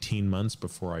probably 18 months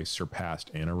before I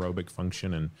surpassed anaerobic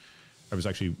function. And I was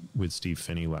actually with Steve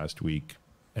Finney last week,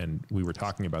 and we were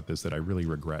talking about this, that I really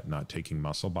regret not taking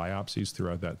muscle biopsies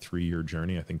throughout that 3-year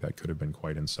journey. I think that could have been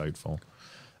quite insightful.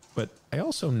 But I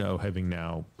also know, having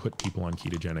now put people on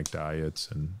ketogenic diets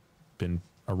and been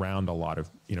around a lot of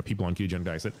people on ketogenic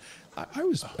diets, that I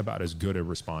was about as good a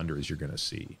responder as you're going to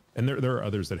see. And there are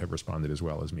others that have responded as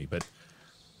well as me, but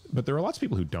there are lots of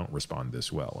people who don't respond this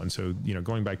well. And so,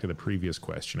 going back to the previous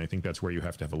question, I think that's where you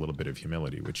have to have a little bit of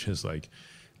humility, which is like,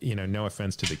 no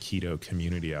offense to the keto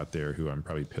community out there who I'm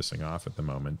probably pissing off at the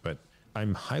moment, but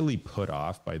I'm highly put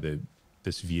off by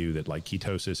this view that like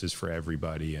ketosis is for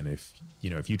everybody. And if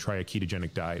you try a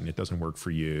ketogenic diet and it doesn't work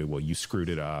for you, well, you screwed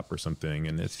it up or something.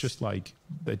 And it's just like,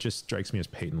 that just strikes me as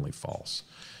patently false.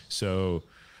 So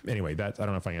anyway, I don't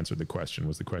know if I answered the question.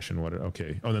 Was the question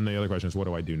okay. Oh, then the other question is, what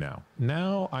do I do now?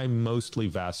 Now I mostly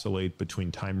vacillate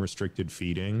between time restricted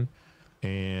feeding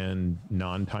and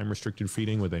non-time restricted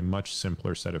feeding with a much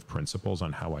simpler set of principles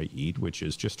on how I eat, which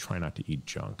is just try not to eat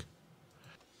junk.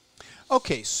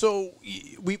 Okay, so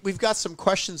we've got some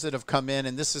questions that have come in,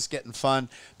 and this is getting fun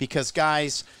because,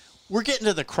 guys, we're getting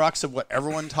to the crux of what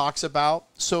everyone talks about.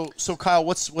 So Kyle,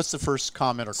 what's the first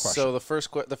comment or question? So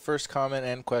the first comment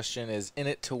and question is, in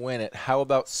it to win it, how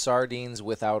about sardines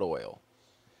without oil?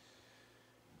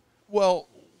 Well,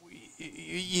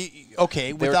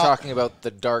 okay. They were talking about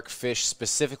the dark fish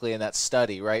specifically in that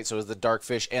study, right? So it's the dark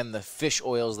fish and the fish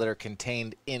oils that are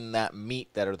contained in that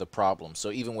meat that are the problem.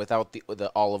 So even without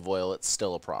the olive oil, it's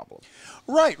still a problem.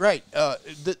 Right.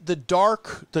 The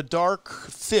dark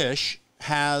fish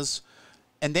has,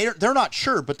 and they're not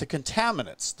sure, but the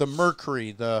contaminants, the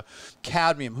mercury, the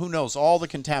cadmium, who knows, all the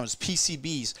contaminants,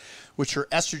 PCBs, which are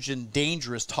estrogen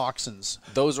dangerous toxins.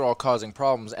 Those are all causing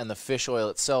problems, and the fish oil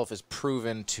itself is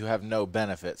proven to have no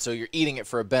benefit. So you're eating it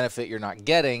for a benefit you're not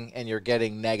getting, and you're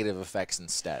getting negative effects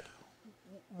instead.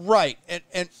 Right,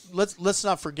 and let's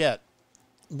not forget,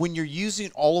 when you're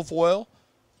using olive oil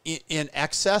in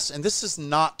excess, and this is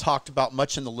not talked about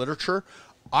much in the literature,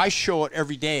 I show it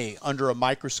every day under a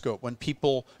microscope when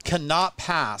people cannot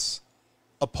pass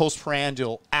a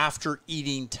postprandial after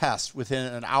eating test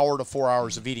within an hour to 4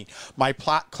 hours of eating. My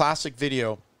classic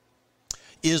video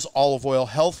is olive oil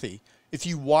healthy. If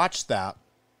you watch that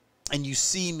and you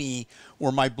see me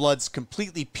where my blood's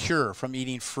completely pure from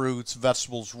eating fruits,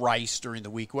 vegetables, rice during the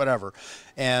week, whatever,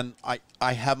 and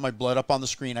I have my blood up on the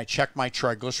screen, I check my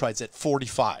triglycerides at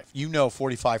 45.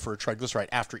 45 for a triglyceride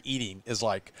after eating is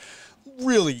like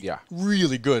really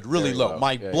good, really low.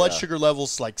 My blood sugar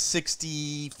level's like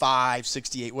 65,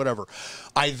 68, whatever.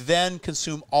 I then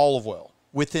consume olive oil.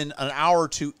 Within an hour or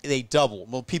two, they double.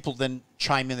 Well, people then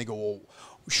chime in, they go, well,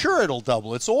 sure, it'll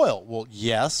double. It's oil. Well,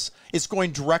 yes, it's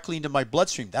going directly into my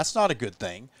bloodstream. That's not a good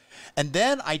thing. And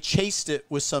then I chased it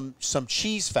with some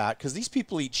cheese fat, because these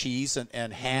people eat cheese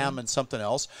and ham and something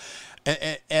else.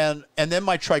 And then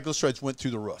my triglycerides went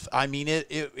through the roof. I mean,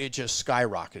 it just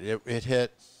skyrocketed. It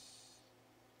hit,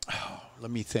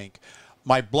 let me think.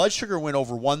 My blood sugar went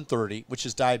over 130, which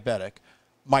is diabetic.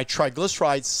 My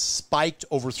triglycerides spiked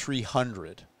over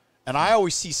 300. And I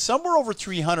always see somewhere over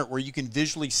 300 where you can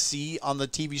visually see on the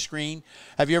TV screen.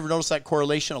 Have you ever noticed that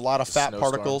correlation? A lot of fat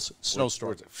particles.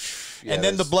 Snowstorm. Yeah, and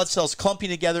then the blood cells clumping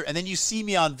together. And then you see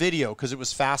me on video because it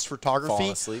was fast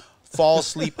photography. Fall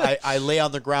asleep. I lay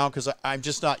on the ground because I'm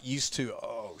just not used to,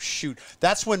 shoot.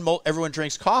 That's when everyone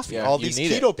drinks coffee. Yeah, all these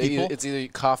keto people. It's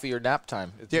either coffee or nap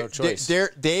time. It's no choice.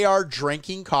 They are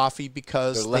drinking coffee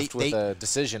because they're left with a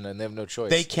decision and they have no choice.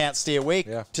 They can't stay awake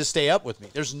to stay up with me.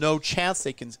 There's no chance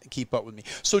they can keep up with me.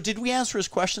 So did we answer his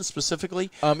question specifically?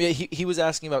 Yeah, he was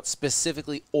asking about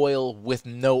specifically oil with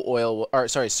no oil, or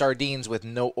sorry, sardines with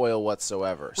no oil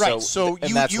whatsoever. Right. So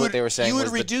that's what they were saying. You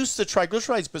would reduce the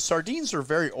triglycerides, but sardines are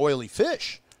very oily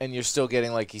fish. And you're still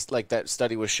getting, like that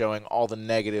study was showing, all the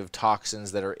negative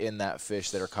toxins that are in that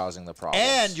fish that are causing the problems.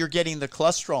 And you're getting the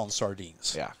cholesterol in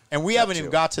sardines. Yeah. And we haven't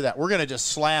even got to that. We're going to just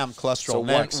slam cholesterol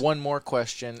next. So one more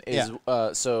question is,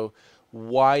 so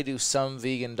why do some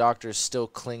vegan doctors still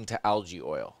cling to algae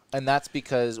oil? And that's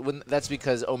because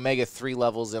omega-3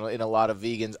 levels in a lot of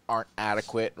vegans aren't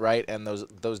adequate, right? And those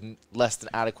less than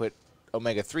adequate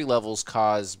omega-3 levels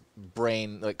cause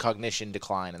brain cognition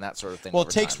decline and that sort of thing. Well, it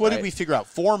takes what did we figure out?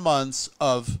 4 months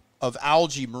of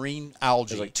algae, marine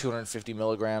algae. There's like 250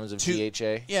 milligrams of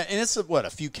DHA. Yeah, and it's a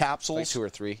few capsules? Like 2 or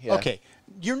 3. Yeah. Okay,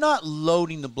 you're not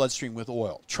loading the bloodstream with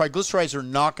oil. Triglycerides are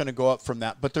not going to go up from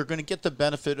that, but they're going to get the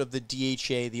benefit of the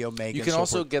DHA, the omega. You can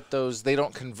also get those. They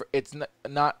don't convert. It's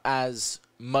not as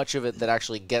much of it that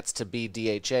actually gets to be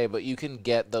DHA, but you can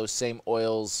get those same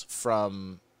oils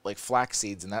from like flax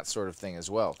seeds and that sort of thing as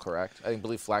well, correct? I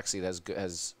believe flaxseed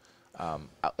has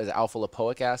alpha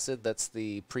lipoic acid. That's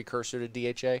the precursor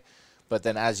to DHA. But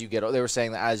then they were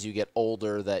saying that as you get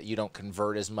older, that you don't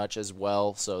convert as much as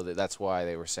well. So that's why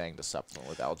they were saying to supplement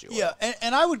with algae oil. Yeah,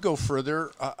 and I would go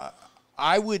further.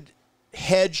 I would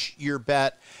hedge your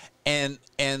bet and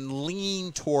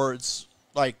lean towards,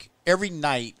 like, every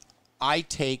night I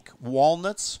take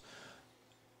walnuts,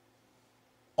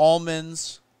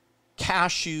 almonds,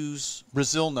 cashews,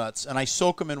 Brazil nuts, and I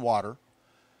soak them in water.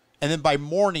 And then by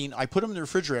morning, I put them in the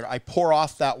refrigerator. I pour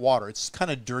off that water. It's kind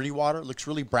of dirty water. It looks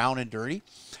really brown and dirty.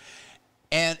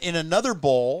 And in another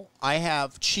bowl, I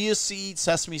have chia seed,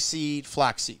 sesame seed,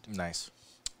 flaxseed. Nice.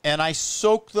 And I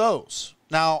soak those.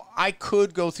 Now, I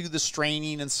could go through the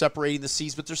straining and separating the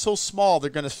seeds, but they're so small, they're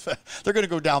going to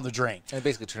go down the drain. And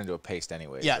basically turn into a paste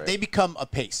anyway. Yeah, right? They become a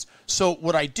paste. So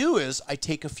what I do is I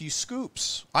take a few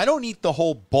scoops. I don't eat the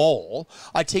whole bowl.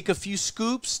 I take a few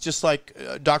scoops, just like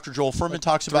Dr. Joel Furman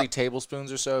talks about. 3 tablespoons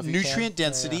or so. If nutrient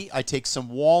density. Yeah. I take some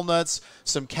walnuts,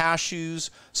 some cashews,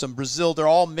 some Brazil. They're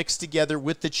all mixed together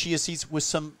with the chia seeds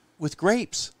with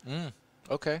grapes.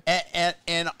 Okay.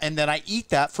 And then I eat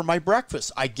that for my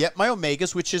breakfast. I get my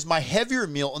omegas, which is my heavier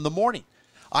meal in the morning.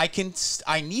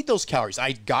 I need those calories.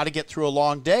 I got to get through a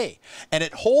long day. And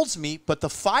it holds me, but the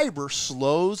fiber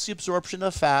slows the absorption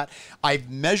of fat. I've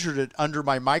measured it under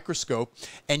my microscope,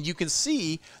 and you can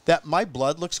see that my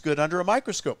blood looks good under a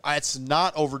microscope. It's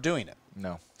not overdoing it.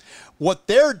 No. What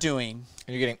they're doing...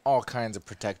 And you're getting all kinds of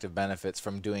protective benefits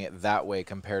from doing it that way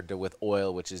compared to with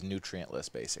oil, which is nutrientless,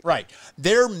 basically. Right.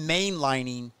 They're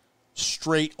mainlining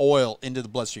straight oil into the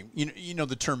bloodstream. You know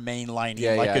the term mainlining,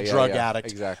 a drug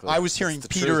addict. Exactly. I was hearing It's the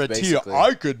Peter truth, Attia, basically.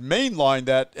 I could mainline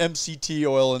that MCT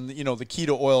oil and the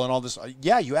keto oil and all this.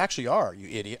 Yeah, you actually are, you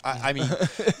idiot. I mean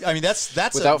that's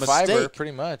Without a mistake. fiber,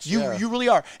 pretty much. You yeah. you really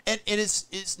are. And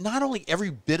it's not only every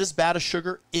bit as bad as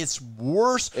sugar, it's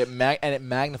worse. It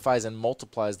magnifies and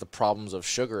multiplies the problems of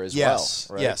sugar as well.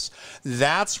 Right? Yes.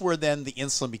 That's where then the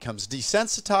insulin becomes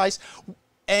desensitized.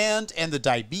 And the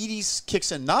diabetes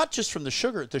kicks in, not just from the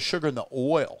sugar and the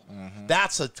oil. Mm-hmm.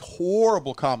 That's a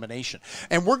horrible combination.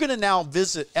 And we're going to now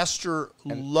visit Esther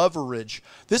Loveridge.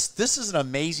 This is an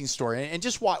amazing story. And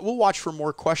just we'll watch for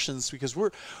more questions because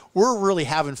we're really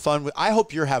having fun with. I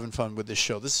hope you're having fun with this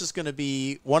show. This is going to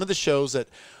be one of the shows that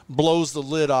blows the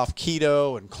lid off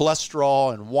keto and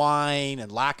cholesterol and wine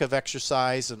and lack of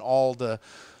exercise and all the.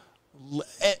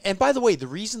 And by the way, the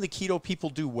reason the keto people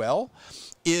do well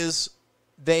is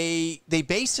they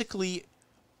basically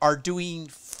are doing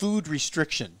food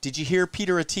restriction. Did you hear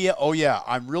Peter Attia? Oh yeah,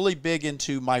 I'm really big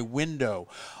into my window.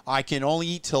 I can only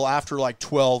eat till after like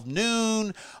 12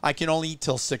 noon. I can only eat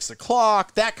till 6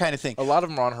 o'clock, that kind of thing. A lot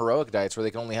of them are on heroic diets where they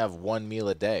can only have one meal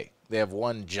a day. They have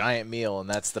one giant meal, and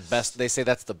that's the best. They say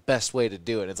that's the best way to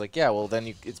do it. It's like, yeah, well,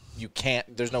 then you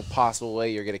can't. There's no possible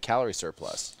way you're going to get a calorie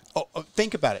surplus. Oh,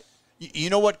 think about it.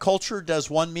 You know what culture does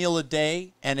one meal a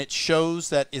day, and it shows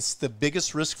that it's the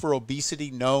biggest risk for obesity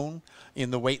known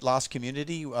in the weight loss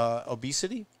community,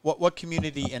 obesity? What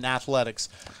community in athletics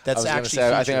that's actually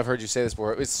I think I've heard you say this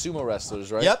before. It's sumo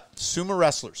wrestlers, right? Yep, sumo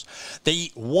wrestlers. They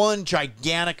eat one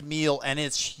gigantic meal, and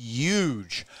it's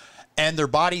huge. And their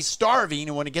body's starving,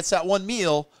 and when it gets that one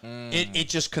meal, it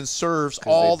just conserves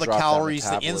all the calories,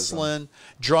 the insulin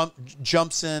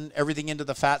jumps in everything into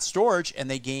the fat storage, and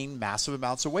they gain massive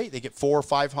amounts of weight. They get 400,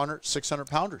 500, 600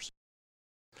 pounders.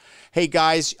 Hey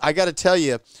guys, I got to tell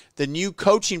you, the new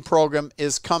coaching program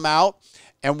is come out,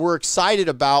 and we're excited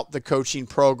about the coaching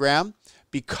program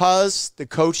because the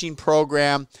coaching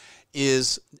program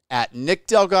is at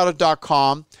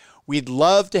nickdelgado.com. We'd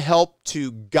love to help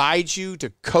to guide you, to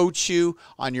coach you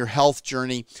on your health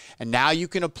journey. And now you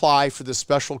can apply for the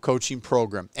special coaching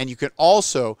program. And you can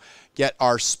also get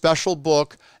our special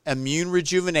book, Immune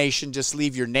Rejuvenation. Just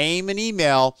leave your name and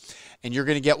email, and you're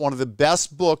going to get one of the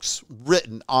best books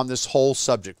written on this whole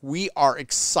subject. We are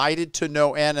excited to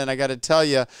no end. And I got to tell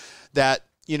you that,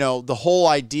 the whole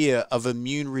idea of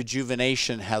immune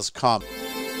rejuvenation has come.